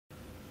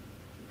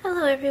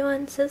Hello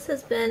everyone, so this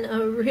has been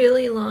a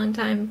really long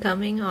time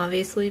coming,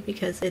 obviously,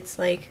 because it's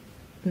like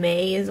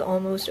May is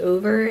almost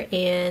over,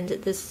 and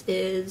this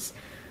is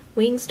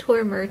Wings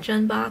Tour merch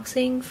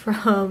unboxing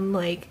from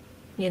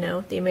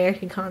the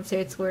American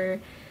concerts were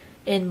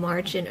in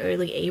March and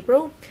early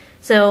April.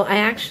 So I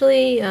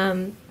actually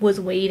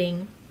was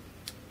waiting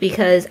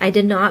because I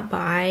did not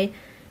buy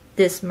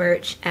this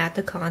merch at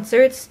the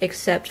concerts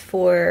except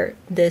for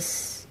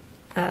this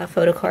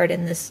photo card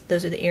and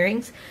those are the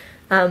earrings.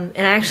 And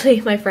actually,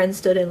 my friend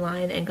stood in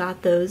line and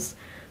got those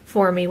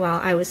for me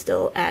while I was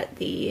still at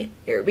the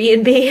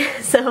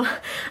Airbnb. So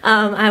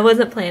I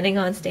wasn't planning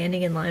on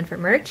standing in line for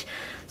merch.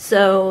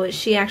 So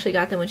she actually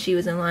got them when she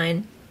was in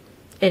line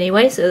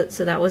anyway. So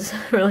that was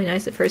really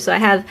nice at first. So I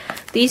have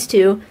these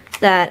two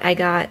that I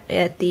got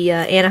at the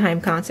Anaheim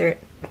concert.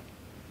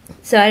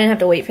 So I didn't have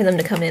to wait for them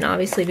to come in,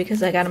 obviously,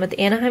 because I got them at the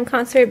Anaheim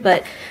concert.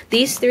 But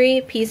these three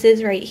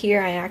pieces right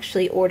here, I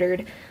actually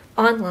ordered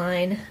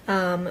online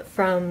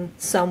from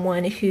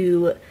someone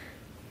who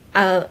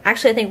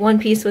actually I think one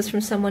piece was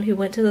from someone who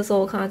went to the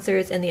Soul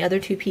concerts, and the other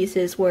two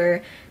pieces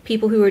were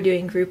people who were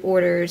doing group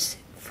orders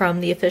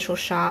from the official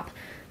shop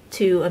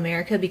to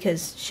America,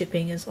 because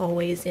shipping is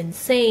always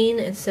insane,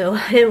 and so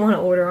I didn't want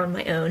to order on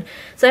my own.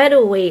 So I had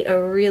to wait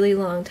a really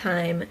long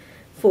time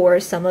for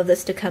some of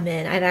this to come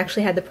in. I've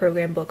actually had the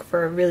program book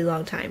for a really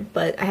long time,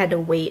 but I had to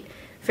wait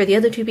for the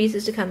other two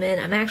pieces to come in.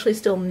 I'm actually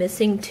still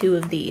missing two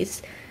of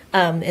these.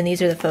 And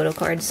these are the photo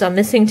cards. So I'm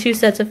missing two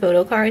sets of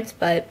photo cards,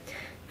 but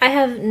I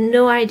have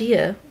no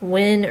idea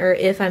when or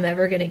if I'm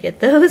ever going to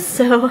get those.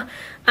 So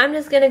I'm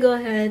just going to go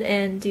ahead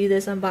and do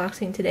this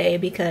unboxing today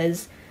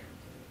because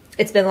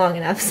it's been long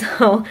enough.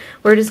 So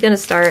we're just going to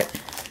start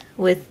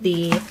with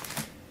the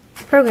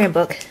program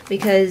book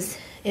because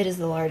it is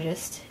the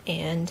largest,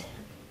 and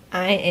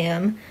I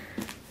am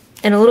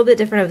in a little bit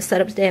different of a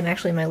setup today. I'm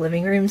actually in my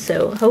living room,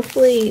 so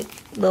hopefully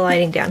the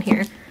lighting down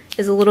here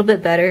is a little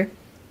bit better.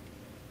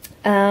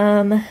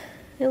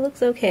 It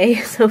looks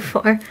okay so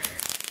far.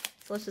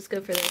 So let's just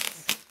go for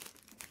this.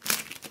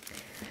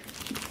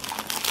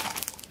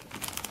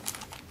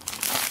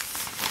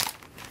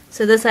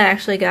 So this I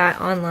actually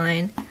got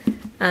online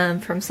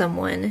from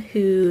someone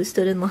who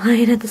stood in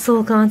line at the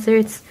Soul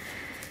concerts.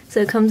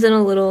 So it comes in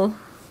a little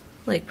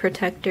like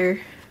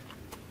protector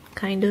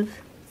kind of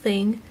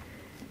thing.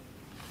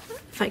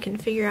 If I can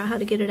figure out how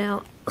to get it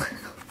out.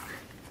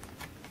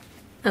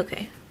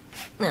 Okay.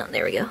 Now,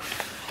 there we go.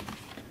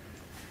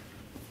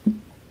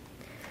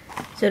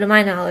 So to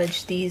my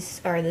knowledge, these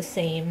are the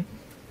same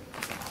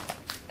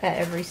at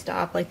every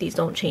stop. Like, these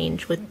don't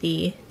change with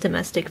the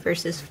domestic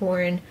versus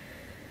foreign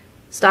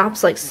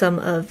stops like some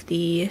of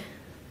the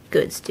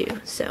goods do.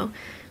 So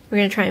we're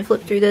going to try and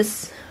flip through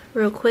this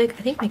real quick.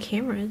 I think my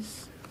camera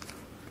is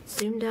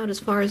zoomed out as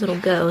far as it'll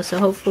go, so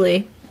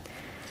hopefully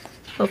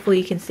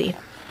you can see.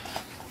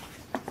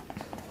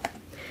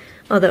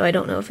 Although I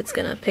don't know if it's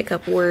going to pick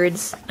up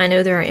words. I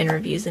know there are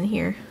interviews in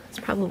here. It's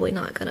probably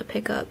not going to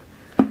pick up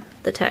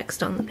the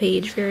text on the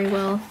page very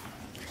well.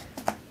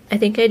 I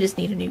think I just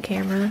need a new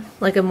camera,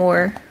 like a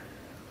more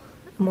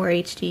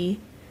HD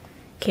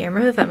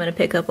camera if I'm gonna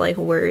pick up like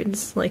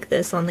words like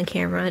this on the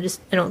camera. I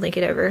don't think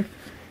you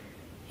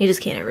just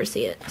can't ever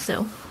see it.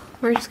 So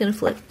we're just gonna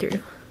flip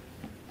through.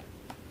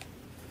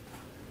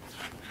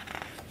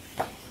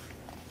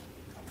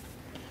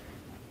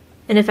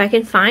 And if I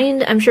can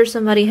find, I'm sure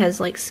somebody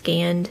has like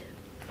scanned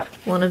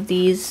one of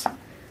these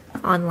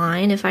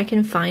online. If I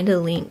can find a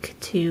link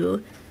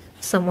to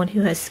someone who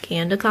has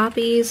scanned a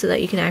copy so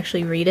that you can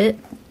actually read it,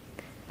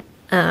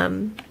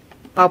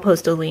 I'll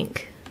post a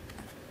link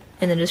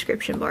in the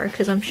description bar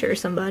because I'm sure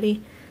somebody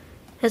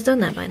has done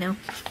that by now.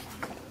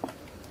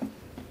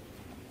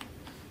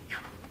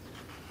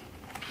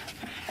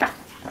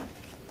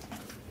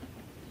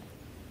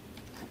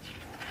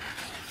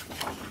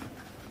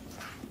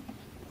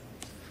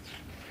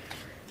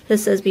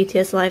 This says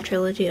BTS Live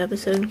Trilogy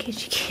episode in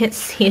case you can't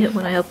see it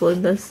when I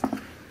upload this.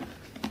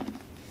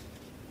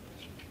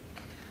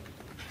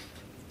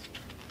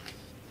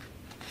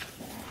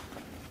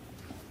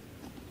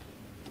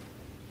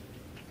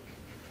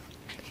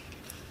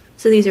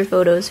 So these are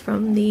photos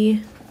from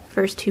the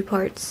first two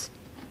parts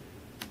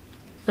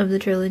of the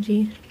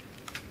trilogy.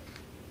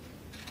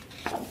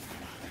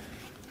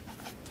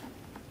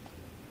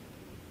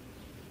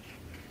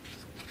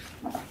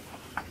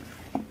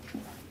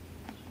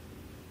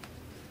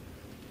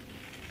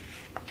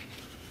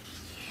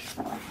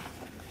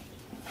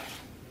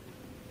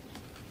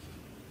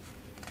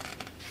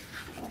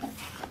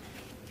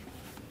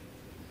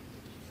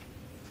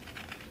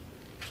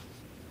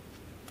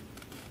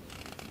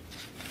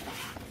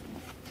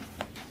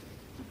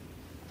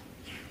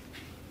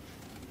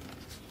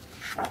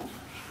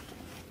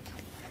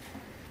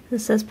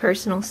 This says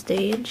personal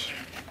stage.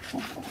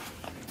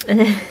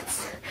 And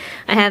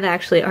I have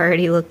actually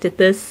already looked at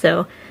this,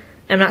 so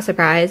I'm not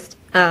surprised.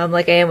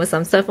 Like I am with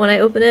some stuff when I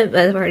open it, but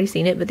I've already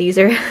seen it. But these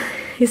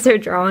are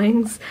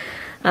drawings.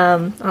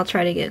 I'll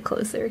try to get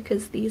closer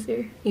because these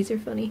are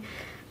funny.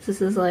 So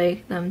this is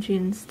like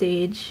Namjoon's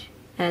stage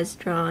as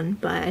drawn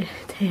by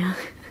Taeyang.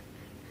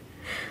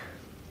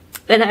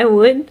 And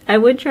I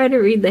would try to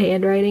read the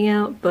handwriting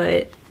out,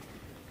 but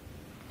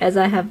as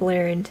I have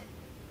learned,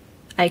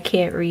 I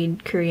can't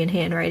read Korean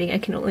handwriting. I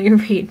can only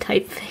read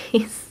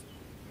typeface.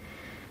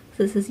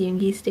 This is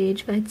Yoongi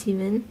Stage by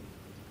Jimin.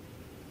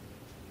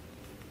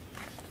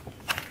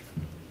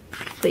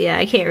 But yeah,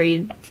 I can't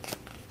read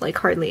like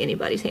hardly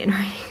anybody's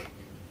handwriting.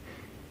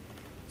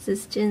 This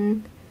is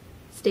Jin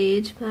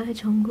Stage by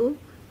Jungkook.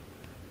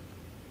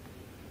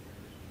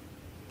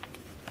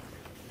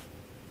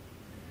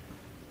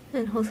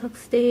 And Hoseok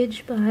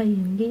Stage by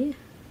Yoongi.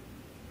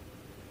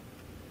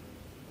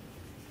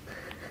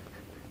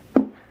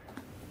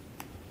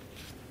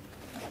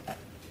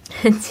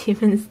 And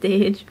Jimin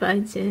Stage by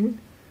Jin.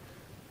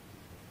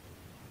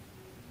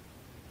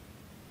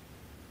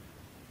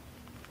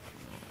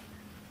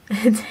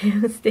 And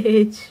Taeyong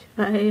Stage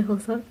by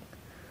Hoseok.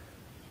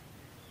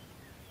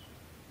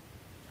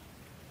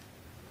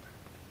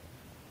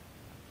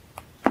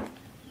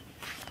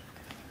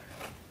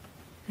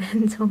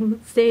 And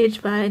Jungkook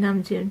Stage by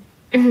Namjoon.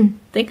 I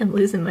think I'm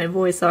losing my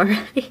voice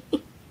already.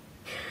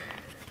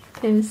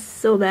 I'm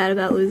so bad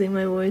about losing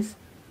my voice.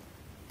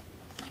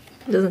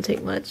 It doesn't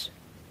take much.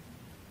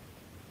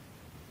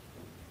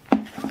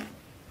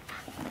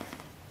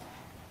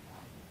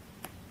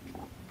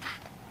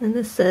 And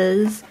this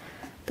says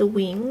the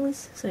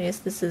wings. So I guess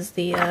this is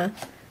the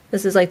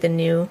this is like the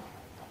new,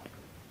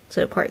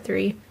 so part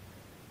 3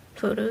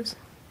 photos.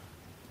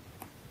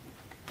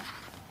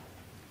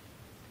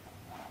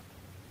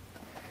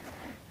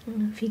 I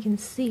don't know if you can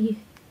see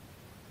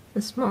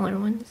the smaller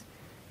ones.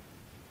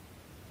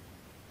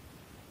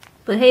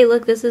 But hey,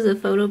 look, this is a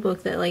photo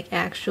book that like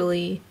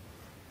actually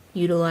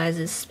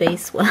utilizes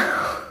space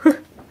well.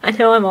 I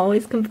know I'm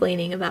always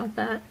complaining about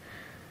that.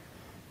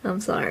 I'm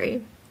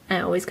sorry. I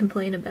always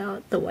complain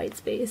about the white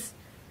space.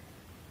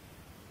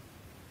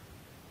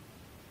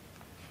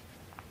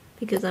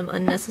 Because I'm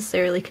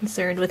unnecessarily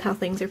concerned with how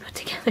things are put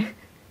together.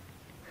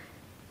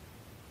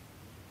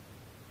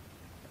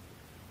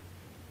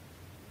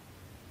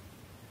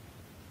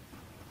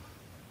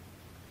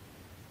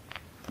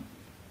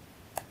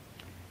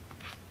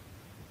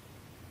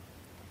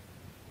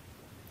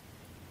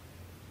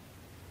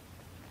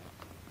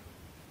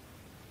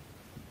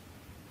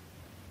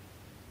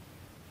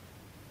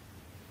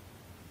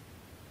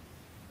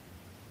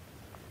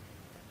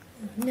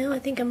 No, I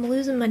think I'm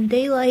losing my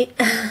daylight.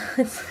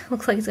 It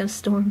looks like it's gonna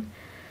storm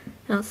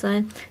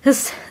outside. It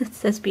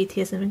says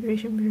BTS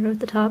Immigration Bureau at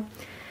the top.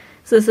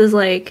 So this is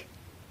like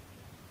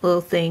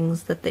little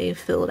things that they've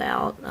filled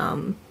out,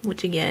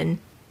 which again,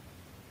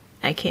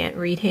 I can't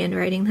read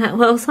handwriting that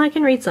well, so I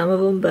can read some of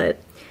them, but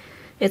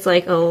it's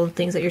like, oh,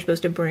 things that you're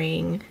supposed to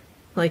bring,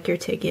 like your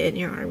ticket and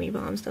your army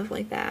bomb, stuff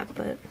like that,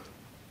 but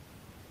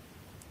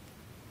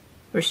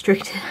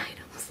restricted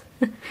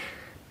items.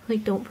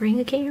 Like, don't bring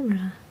a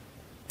camera.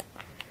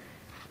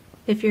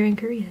 If you're in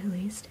Korea, at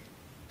least.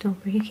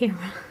 Don't bring a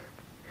camera.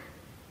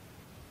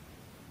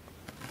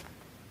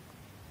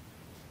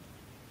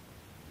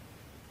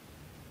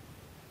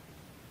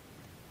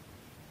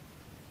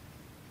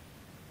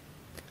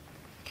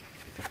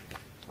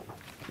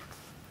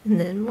 And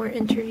then more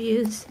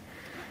interviews.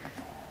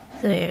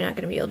 So you're not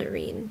going to be able to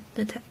read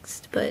the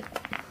text, but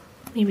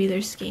maybe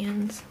there's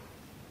scans.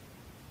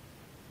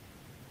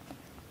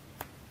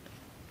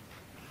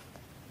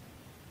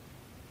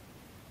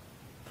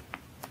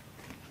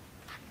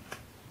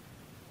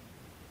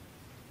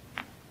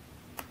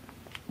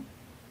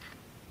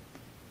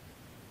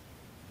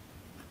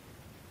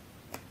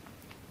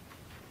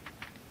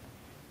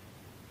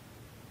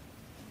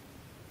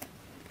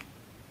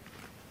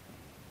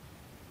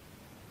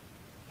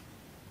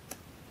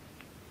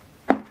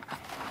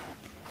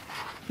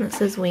 That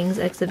says Wings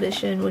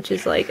Exhibition, which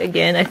is like,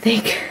 again, I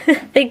think I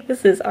think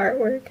this is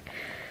artwork.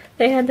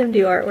 They had them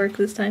do artwork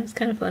this time. It's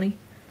kind of funny.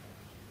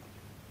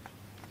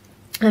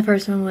 The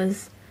first one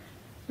was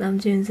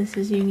Namjoon's, this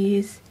is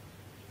Yoongi's,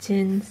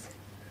 Jin's.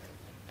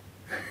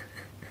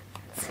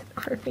 It's an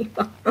army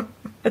bomb.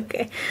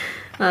 Okay.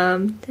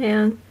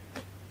 Taeyong,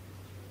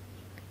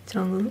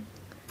 Jungkook.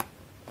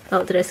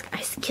 Oh,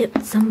 I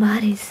skipped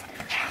somebody's.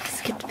 I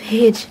skipped a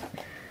page.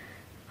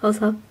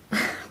 Hoseok.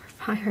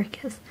 Fire, I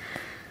guess.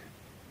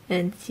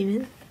 And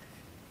Jimin.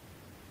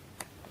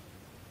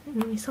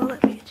 And we saw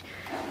that page.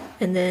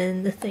 And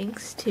then the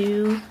thanks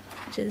to,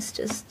 which is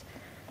just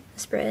a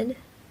spread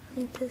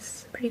like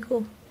this. Pretty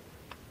cool.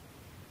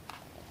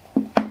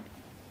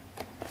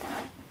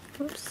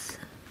 Oops.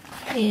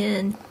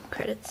 And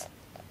credits.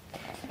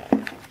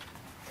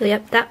 So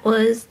yep, that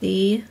was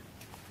the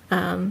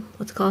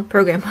what's it called?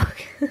 Program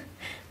book.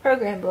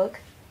 Program book.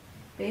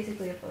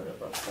 Basically a photo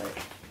book,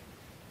 but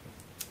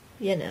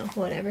you know,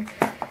 whatever.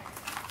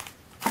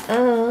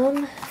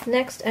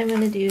 Next I'm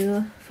gonna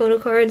do photo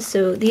cards.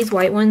 So these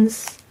white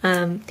ones,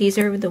 these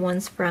are the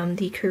ones from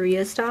the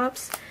Korea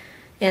stops,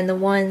 and the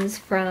ones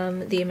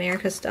from the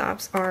America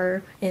stops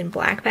are in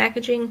black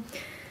packaging.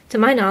 To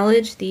my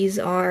knowledge, these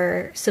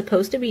are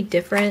supposed to be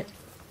different.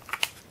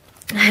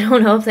 I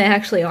don't know if they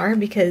actually are,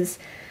 because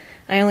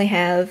I only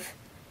have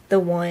the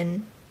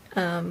one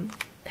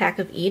pack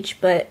of each,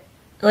 but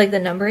like the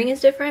numbering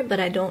is different, but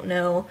I don't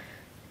know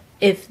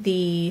if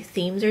the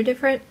themes are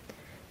different.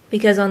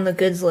 Because on the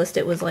goods list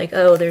it was like,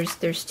 oh,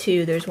 there's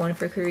two, there's one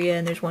for Korea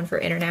and there's one for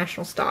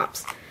international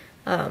stops.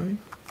 I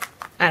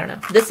don't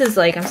know. This is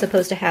like, I'm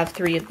supposed to have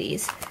 3 of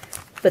these,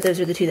 but those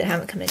are the 2 that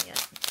haven't come in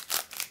yet.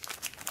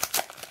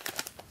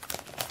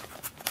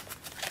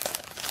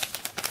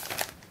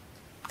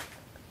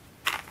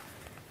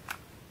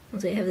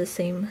 They have the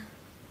same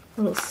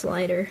little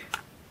slider,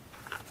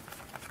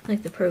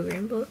 like the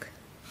program book.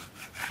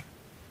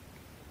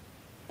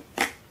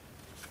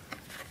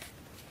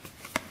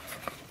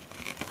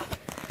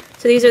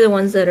 So these are the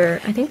ones that are,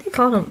 I think they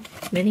call them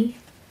mini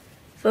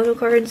photo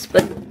cards,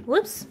 but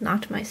whoops,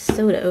 knocked my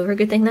soda over.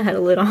 Good thing that had a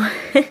lid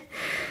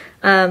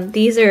on.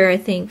 These are, I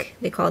think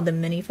they called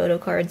them mini photo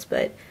cards,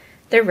 but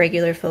they're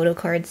regular photo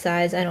card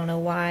size. I don't know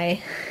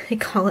why they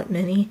call it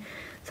mini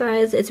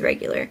size. It's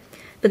regular.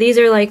 But these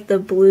are like the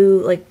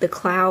blue, like the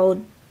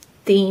cloud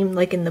theme,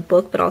 like in the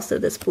book, but also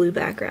this blue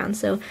background.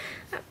 So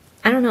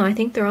I don't know. I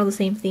think they're all the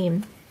same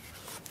theme.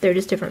 They're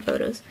just different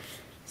photos.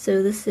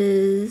 So this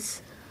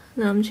is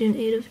Namjoon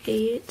 8 of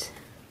 8.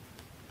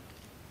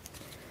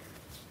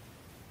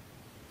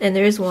 And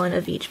there's one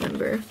of each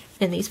member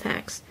in these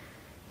packs.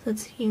 So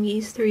that's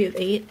Yoongi's 3 of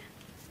 8.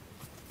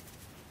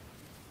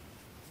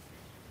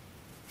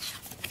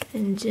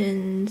 And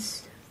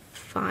Jin's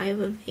 5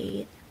 of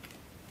 8.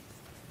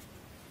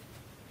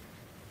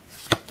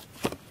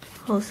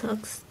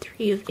 Hoseok's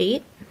 3 of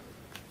 8.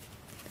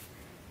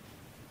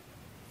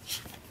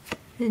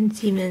 And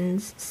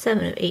Jimin's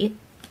 7 of 8.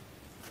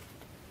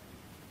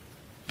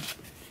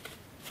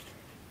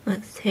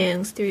 That's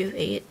Taeyong's 3 of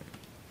 8.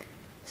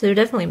 So they're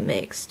definitely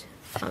mixed,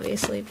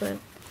 obviously, but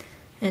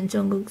and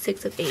Jungkook's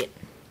 6 of 8.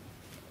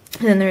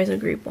 And then there is a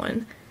group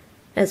one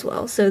as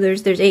well. So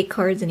there's 8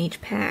 cards in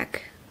each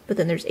pack, but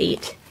then there's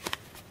 8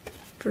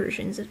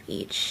 versions of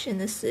each,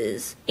 and this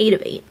is 8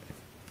 of 8.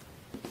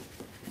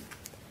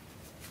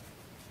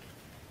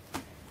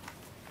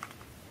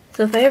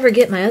 So if I ever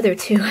get my other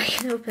 2, I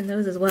can open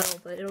those as well,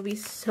 but it'll be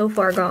so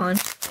far gone.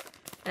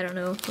 I don't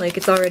know, like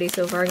it's already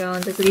so far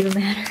gone, does it even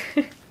matter?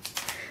 I'm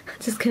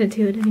just gonna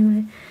do it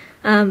anyway.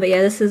 But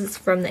yeah, this is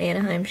from the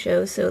Anaheim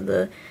show, so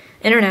the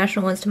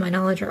international ones, to my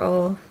knowledge, are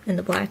all in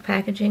the black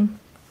packaging.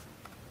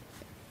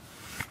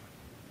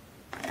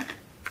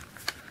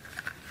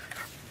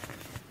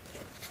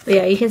 But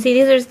yeah, you can see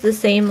these are the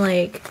same,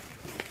 like,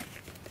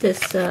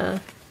 this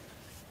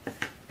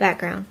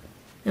background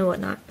and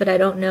whatnot, but I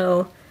don't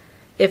know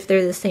if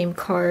they're the same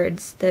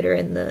cards that are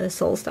in the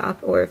Soul Stop,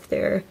 or if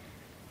they're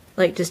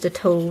like just a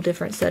total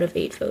different set of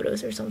 8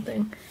 photos or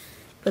something.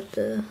 But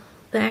the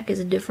back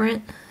is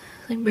different.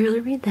 I can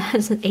barely read that.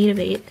 It's an 8 of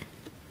 8.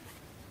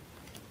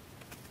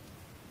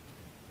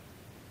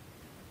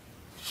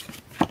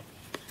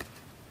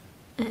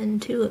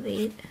 And 2 of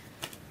 8.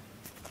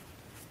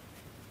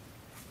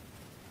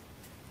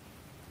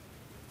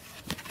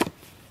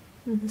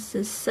 And this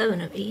is 7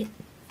 of 8.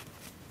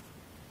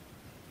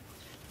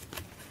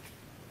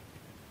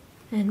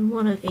 And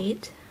 1 of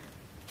 8.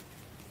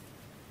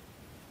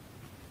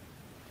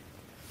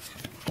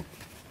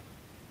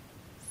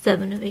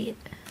 Seven of 8.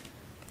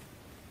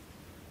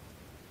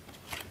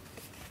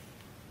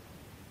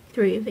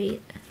 3 of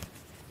 8.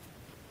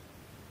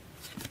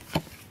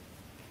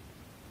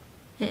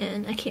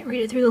 And I can't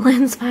read it through the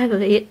lens, 5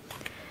 of 8.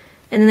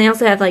 And then they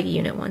also have like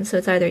unit 1, so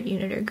it's either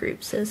unit or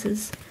group. So this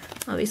is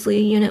obviously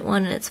a unit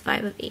 1 and it's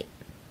 5 of 8.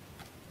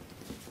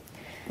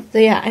 So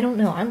yeah, I don't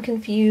know. I'm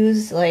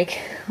confused, like,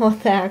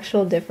 what the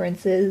actual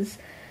difference is.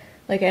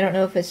 Like, I don't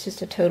know if it's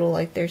just a total,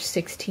 like, there's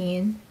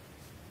 16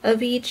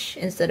 of each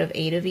instead of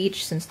 8 of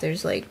each, since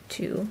there's, like,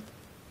 2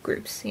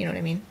 groups, you know what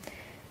I mean?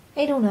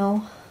 I don't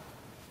know.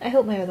 I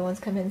hope my other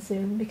ones come in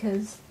soon,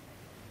 because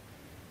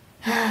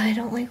I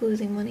don't like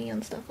losing money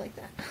on stuff like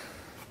that.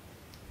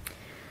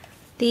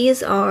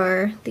 These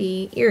are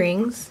the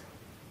earrings,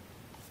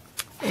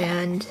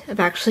 and I've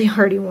actually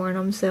already worn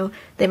them, so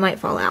they might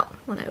fall out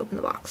when I open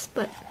the box,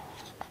 but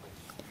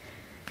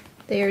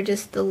they are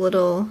just the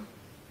little,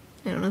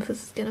 I don't know if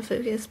this is gonna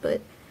focus,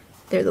 but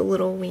they're the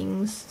little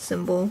wings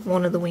symbol,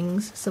 one of the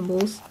wings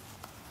symbols.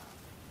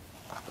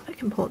 I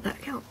can pull it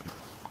back out.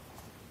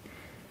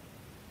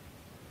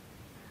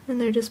 And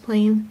they're just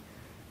plain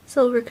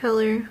silver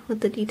color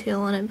with the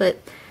detail on it, but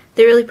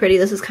they're really pretty.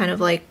 This is kind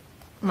of like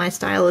my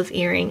style of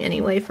earring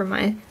anyway for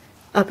my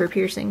upper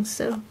piercings,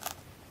 so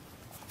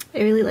I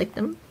really like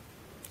them.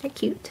 They're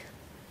cute.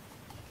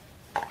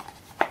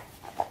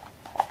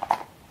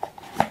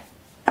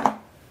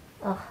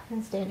 Oh, I've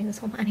been standing this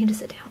whole time. I need to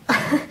sit down.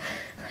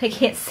 I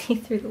can't see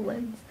through the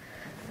lens.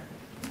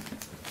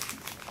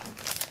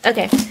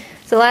 Okay,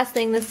 so last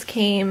thing, this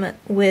came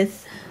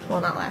with,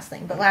 well, not last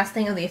thing, but last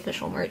thing of the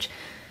official merch.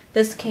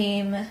 This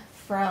came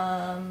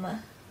from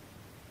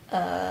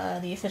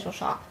the official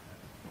shop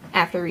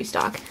after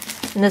restock.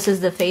 And this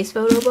is the face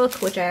photo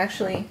book, which I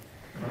actually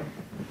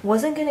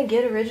wasn't gonna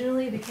get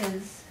originally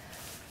because,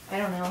 I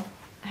don't know,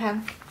 I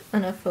have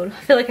enough photo, I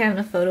feel like I have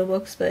enough photo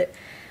books, but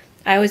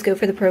I always go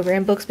for the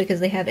program books because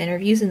they have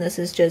interviews, and this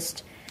is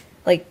just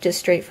like just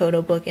straight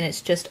photo book, and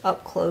it's just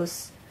up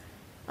close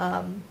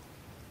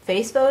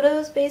face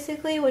photos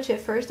basically, which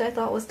at first I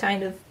thought was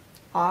kind of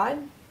odd.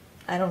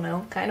 I don't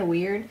know, kind of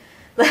weird.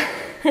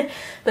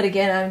 But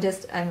again,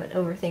 I'm an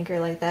overthinker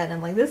like that, and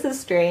I'm like, this is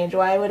strange.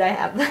 Why would I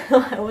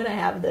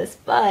have this?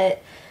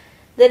 But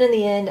then in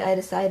the end, I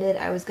decided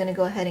I was going to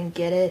go ahead and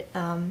get it.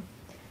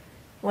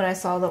 When I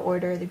saw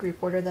the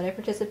group order that I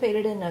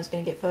participated in, I was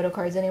going to get photo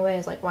cards anyway. I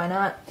was like, why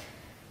not?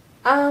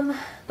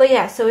 But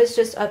yeah, so it's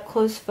just up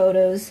close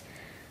photos.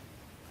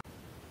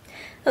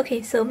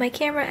 Okay, so my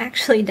camera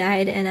actually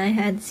died and I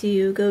had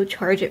to go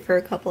charge it for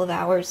a couple of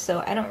hours,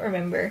 so I don't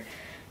remember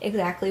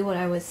exactly what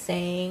I was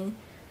saying.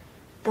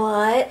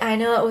 But I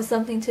know it was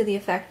something to the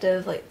effect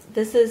of, like,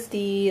 this is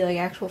the, like,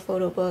 actual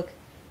photo book.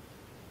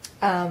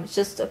 It's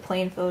just a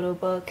plain photo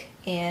book,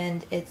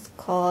 and it's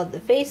called the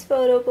Face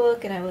Photo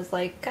Book, and I was,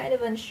 like, kind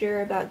of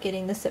unsure about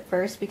getting this at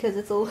first because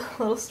it's a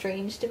little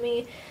strange to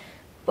me.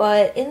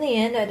 But in the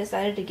end, I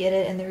decided to get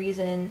it, and the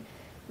reason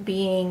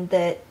being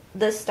that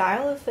the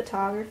style of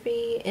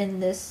photography in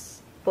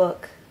this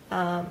book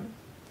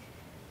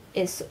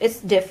it's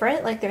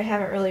different. Like, they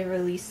haven't really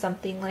released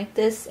something like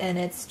this, and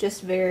it's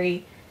just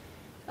very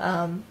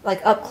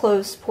like up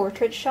close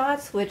portrait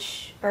shots,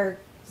 which are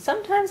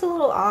sometimes a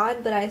little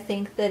odd, but I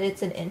think that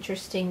it's an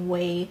interesting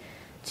way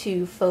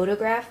to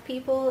photograph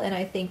people, and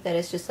I think that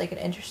it's just like an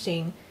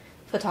interesting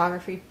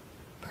photography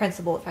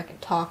principle, if I can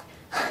talk,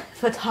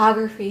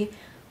 photography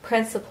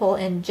principle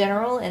in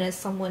general. And as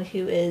someone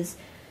who is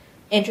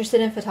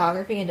interested in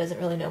photography and doesn't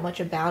really know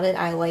much about it,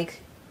 I like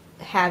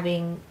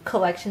having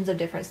collections of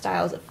different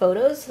styles of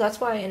photos, so that's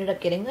why I ended up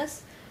getting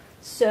this.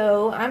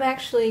 So I'm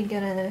actually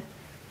gonna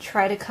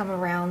try to come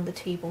around the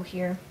table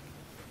here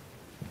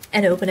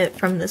and open it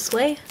from this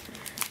way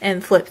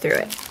and flip through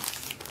it.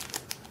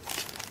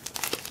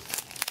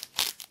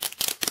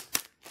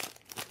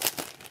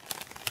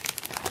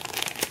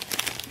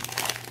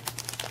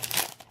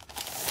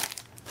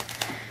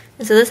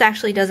 And so this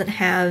actually doesn't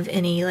have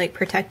any like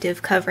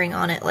protective covering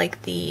on it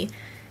like the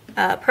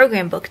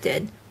program book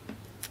did.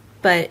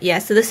 But yeah,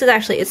 so this is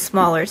actually, it's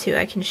smaller too.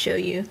 I can show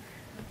you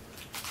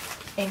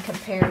in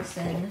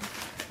comparison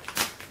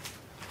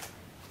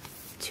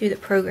to the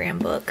program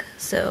book.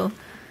 So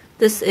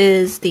this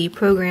is the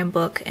program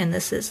book and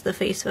this is the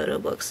face photo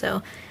book.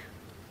 So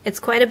it's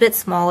quite a bit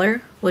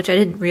smaller, which I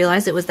didn't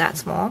realize it was that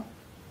small.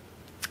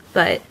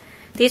 But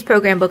these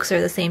program books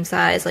are the same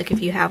size. Like,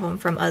 if you have them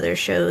from other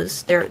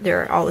shows,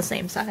 they're all the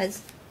same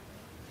size.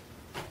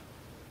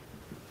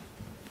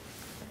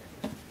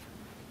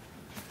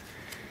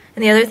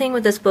 And the other thing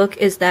with this book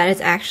is that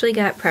it's actually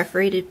got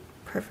perforated,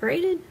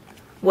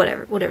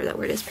 whatever that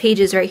word is,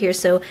 pages right here.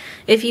 So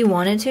if you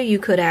wanted to, you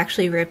could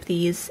actually rip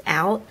these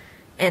out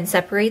and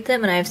separate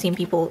them. And I've seen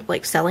people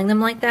like selling them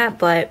like that,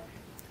 but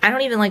I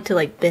don't even like to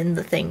like bend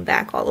the thing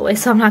back all the way,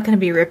 so I'm not going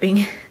to be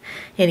ripping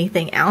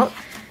anything out.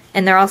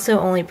 And they're also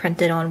only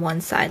printed on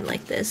one side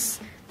like this.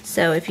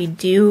 So if you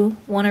do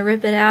want to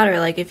rip it out, or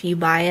like if you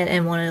buy it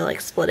and want to like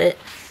split it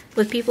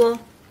with people,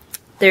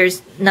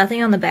 there's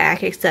nothing on the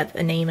back except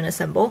a name and a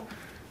symbol.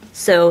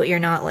 So you're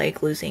not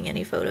like losing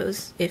any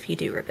photos if you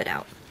do rip it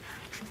out.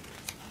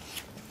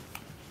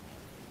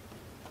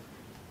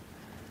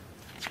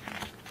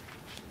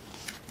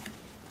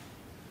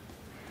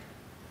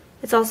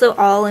 It's also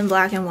all in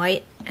black and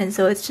white, and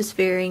so it's just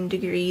varying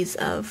degrees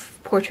of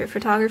portrait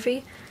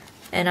photography.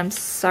 And I'm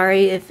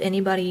sorry if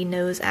anybody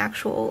knows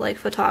actual like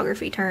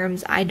photography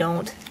terms. I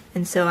don't,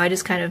 and so I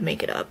just kind of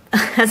make it up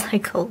as I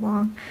go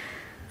along.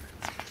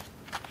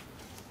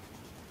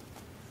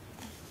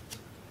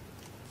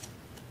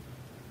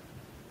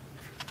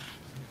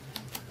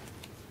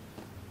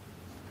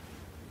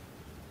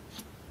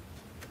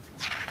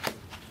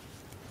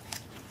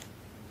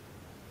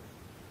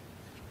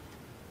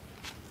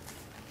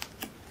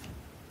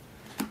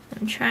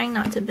 I'm trying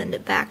not to bend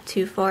it back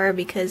too far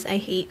because I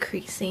hate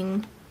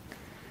creasing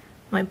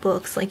my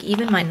books. Like,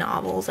 even my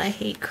novels, I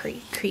hate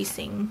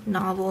creasing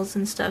novels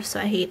and stuff, so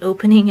I hate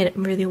opening it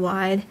really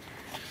wide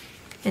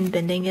and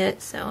bending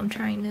it, so I'm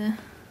trying to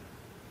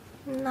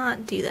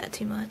not do that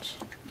too much.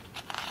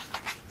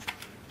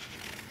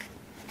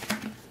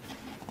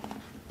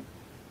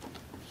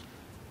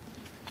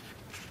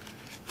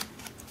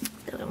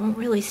 Though it won't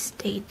really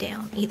stay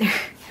down either.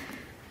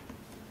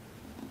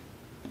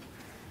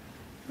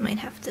 I might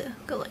have to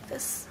go like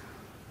this.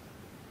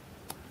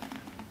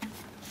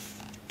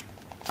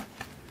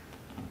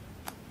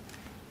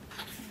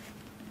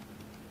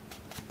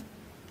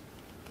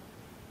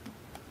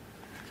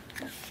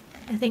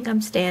 I think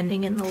I'm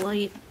standing in the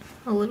light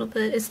a little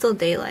bit. It's still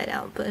daylight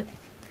out, but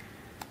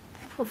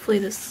hopefully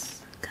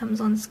this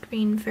comes on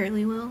screen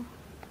fairly well.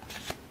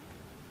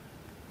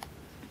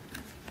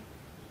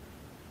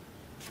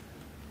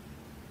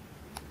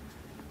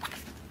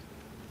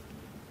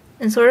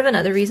 And sort of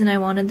another reason I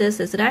wanted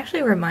this is it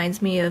actually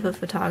reminds me of a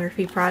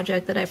photography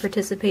project that I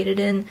participated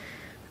in.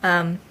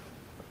 When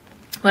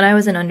I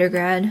was an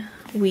undergrad,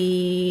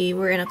 we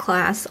were in a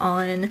class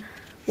on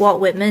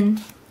Walt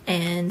Whitman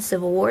and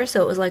Civil War,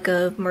 so it was like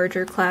a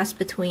merger class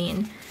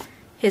between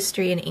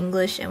history and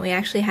English, and we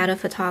actually had a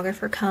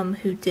photographer come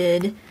who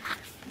did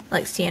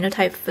like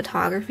cyanotype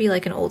photography,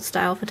 like an old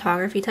style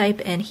photography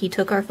type, and he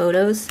took our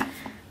photos.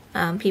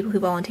 People who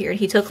volunteered,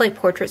 he took like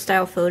portrait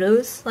style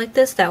photos like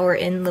this that were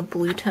in the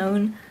blue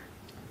tone,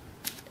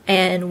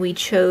 and we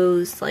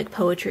chose like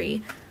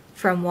poetry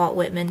from Walt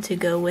Whitman to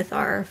go with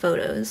our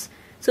photos.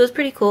 So it was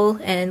pretty cool,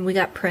 and we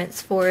got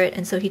prints for it,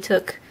 and so he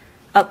took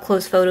up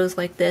close photos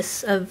like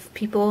this of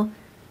people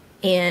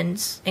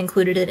and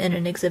included it in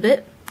an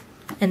exhibit.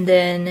 And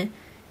then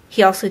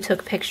he also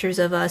took pictures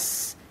of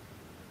us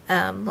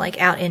like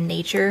out in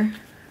nature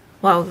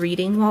while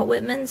reading Walt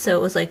Whitman, so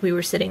it was like we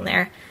were sitting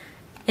there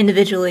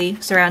individually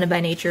surrounded by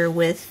nature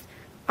with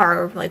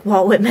our like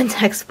Walt Whitman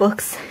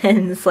textbooks,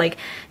 and it's like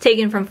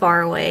taken from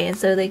far away, and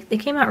so they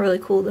came out really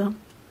cool though.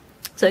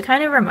 So it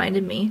kind of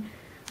reminded me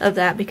of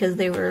that because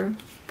they were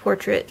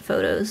portrait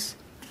photos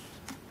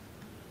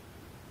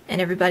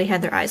and everybody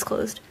had their eyes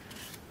closed,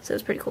 so it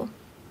was pretty cool.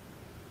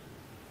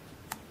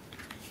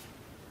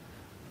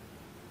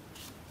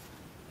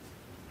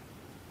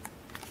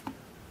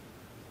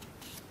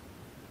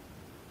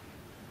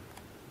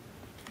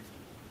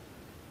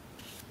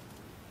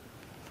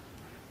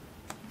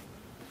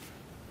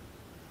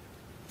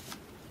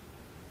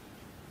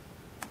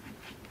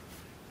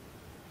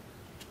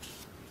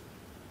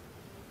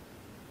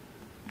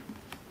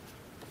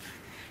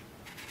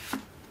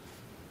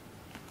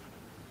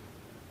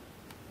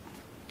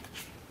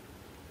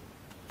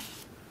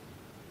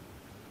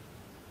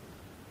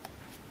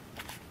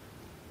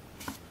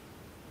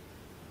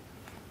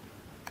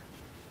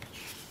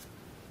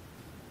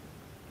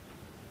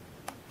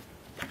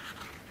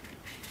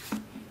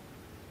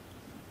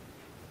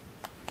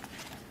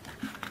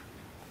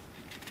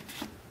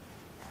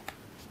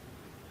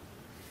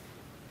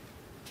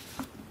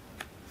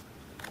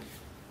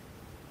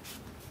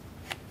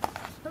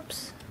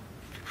 Oops.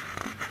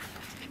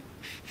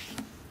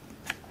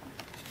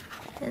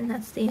 And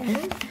that's the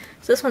end.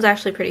 So this one's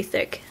actually pretty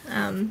thick.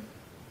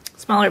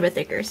 Smaller but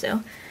thicker,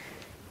 so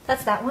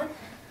that's that one.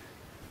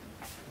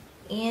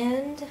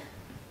 And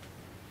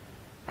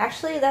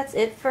actually that's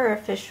it for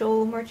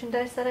official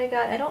merchandise that I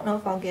got. I don't know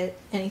if I'll get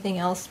anything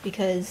else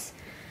because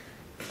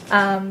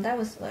that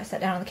was, I sat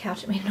down on the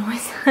couch, it made a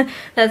noise.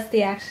 That's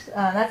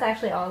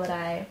actually all that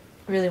I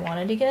really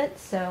wanted to get.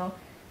 So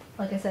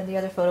like I said, the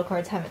other photo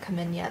cards haven't come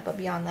in yet, but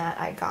beyond that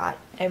I got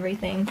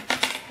everything.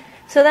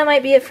 So that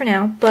might be it for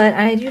now, but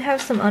I do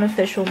have some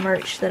unofficial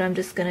merch that I'm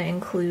just going to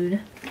include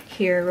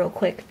here real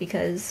quick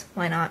because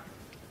why not?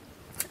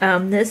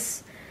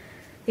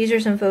 These are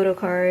some photo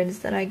cards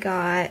that I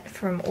got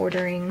from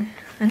ordering.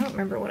 I don't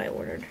remember what I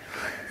ordered.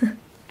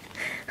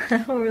 I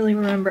don't really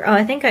remember. Oh,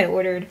 I think I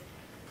ordered,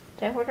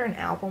 did I order an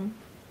album?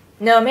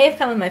 No, it may have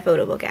come in my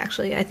photo book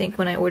actually. I think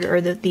when I ordered,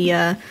 or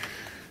the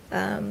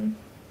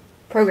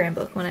program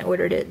book, when I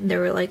ordered it,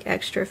 there were like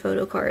extra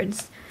photo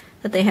cards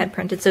that they had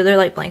printed, so they're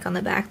like blank on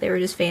the back. They were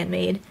just fan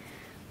made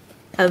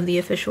of the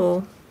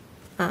official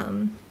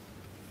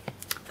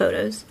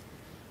photos.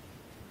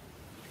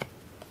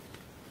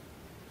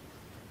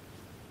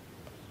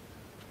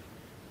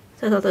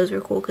 So I thought those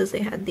were cool because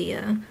they had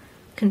the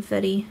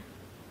confetti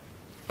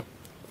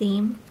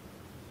theme.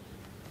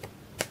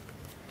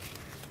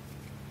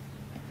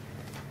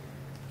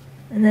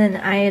 And then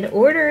I had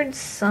ordered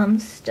some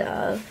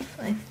stuff,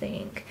 I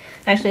think.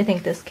 Actually, I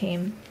think this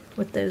came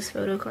with those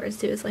photo cards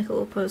too. It's like a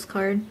little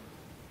postcard.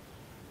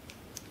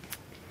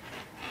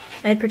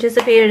 I had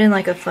participated in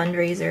like a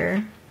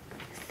fundraiser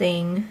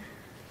thing.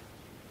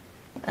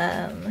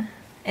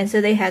 And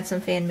so they had some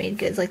fan-made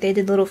goods. Like they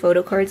did little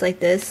photo cards like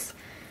this.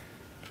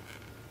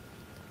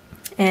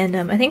 And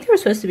I think there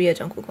was supposed to be a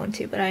Jungkook one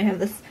too, but I have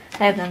this,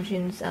 I have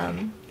Namjoon's,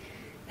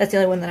 that's the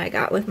only one that I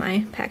got with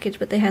my package,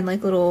 but they had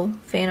like little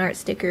fan art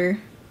sticker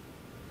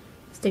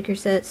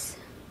sets. So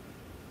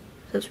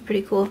those were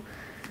pretty cool.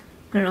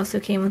 And it also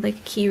came with like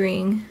a key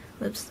ring,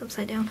 lips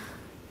upside down.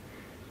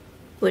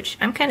 Which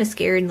I'm kind of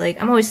scared,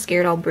 like I'm always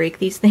scared I'll break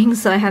these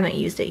things, so I haven't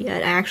used it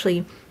yet. I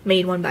actually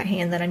made one by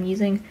hand that I'm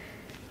using.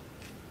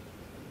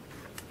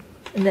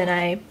 And then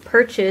I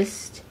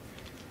purchased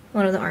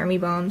one of the army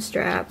bomb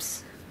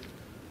straps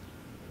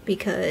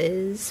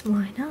because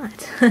why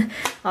not?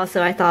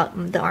 Also, I thought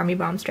the army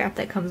bomb strap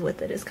that comes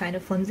with it is kind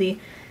of flimsy,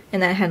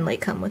 and that hadn't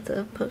like come with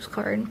the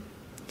postcard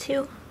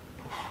too.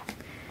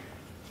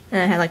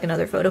 And I had like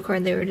another photo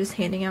card. They were just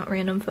handing out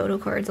random photo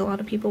cards. A lot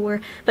of people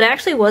were. But I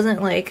actually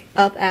wasn't like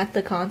up at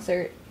the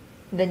concert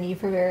venue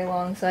for very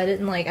long, so I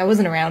didn't like, I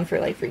wasn't around for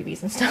like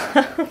freebies and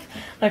stuff.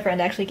 My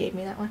friend actually gave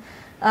me that one.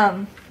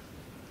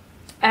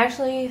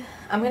 Actually,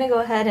 I'm gonna go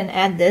ahead and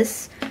add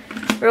this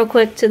real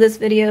quick to this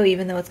video,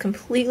 even though it's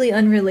completely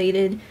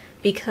unrelated,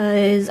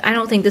 because I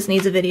don't think this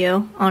needs a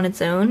video on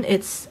its own.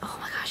 It's, oh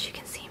my gosh, you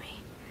can see me.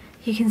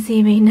 You can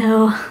see me,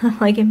 no, I'm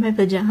like in my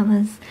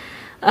pajamas.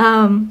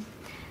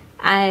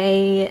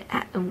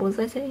 What was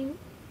I saying?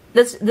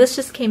 This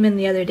just came in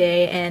the other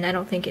day, and I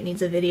don't think it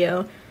needs a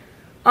video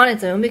on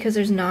its own because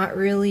there's not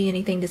really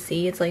anything to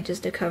see. It's like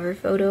just a cover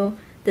photo.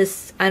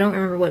 This, I don't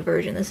remember what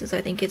version this is.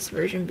 I think it's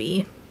version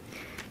B.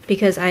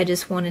 because I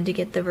just wanted to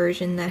get the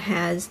version that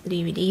has the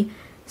DVD.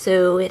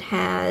 So it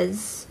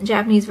has a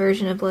Japanese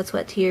version of Blood,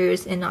 Sweat,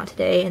 Tears and Not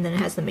Today, and then it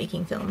has the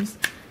making films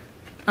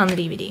on the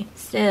DVD.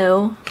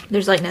 So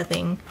there's like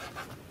nothing,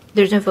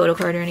 there's no photo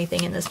card or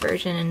anything in this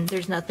version, and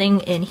there's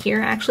nothing in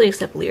here actually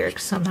except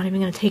lyrics, so I'm not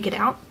even going to take it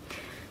out.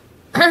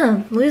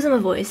 Losing my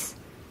voice.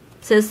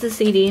 So it's the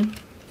CD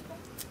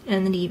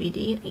and the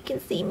DVD. You can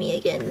see me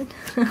again.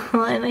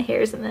 Why my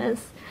hair's a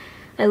mess.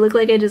 I look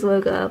like I just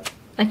woke up.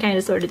 I kind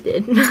of sort of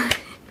did.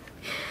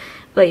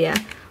 But yeah.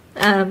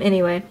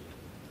 Anyway.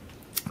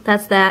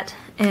 That's that.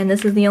 And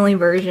this is the only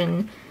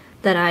version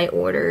that I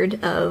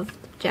ordered of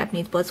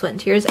Japanese Blood, Sweat, and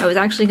Tears. I was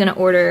actually going to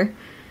order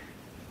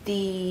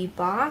the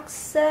box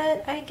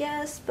set, I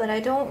guess, but I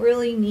don't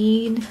really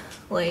need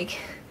like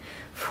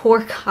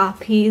 4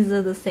 copies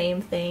of the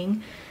same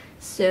thing.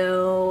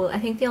 So I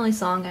think the only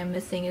song I'm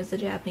missing is the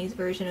Japanese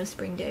version of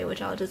Spring Day,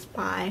 which I'll just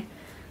buy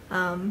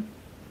on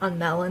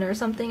Melon or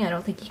something. I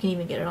don't think you can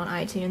even get it on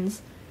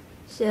iTunes.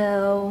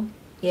 So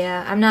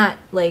yeah, I'm not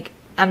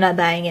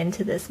buying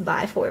into this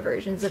buy 4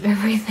 versions of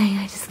everything.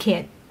 I just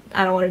can't.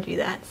 I don't want to do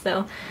that.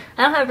 So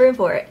I don't have room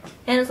for it,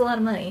 and it's a lot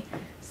of money.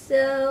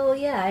 So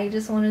yeah, I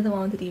just wanted the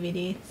one with the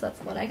DVD, so that's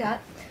what I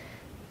got.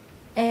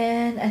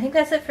 And I think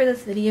that's it for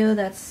this video.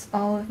 That's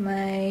all of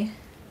my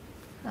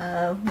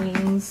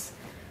Wings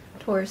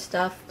tour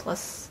stuff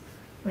plus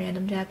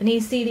random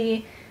Japanese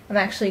CD. I'm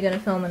actually going to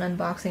film an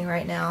unboxing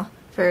right now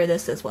for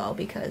this as well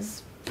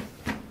because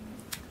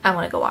I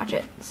want to go watch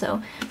it.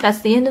 So that's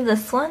the end of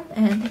this one,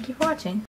 and thank you for watching.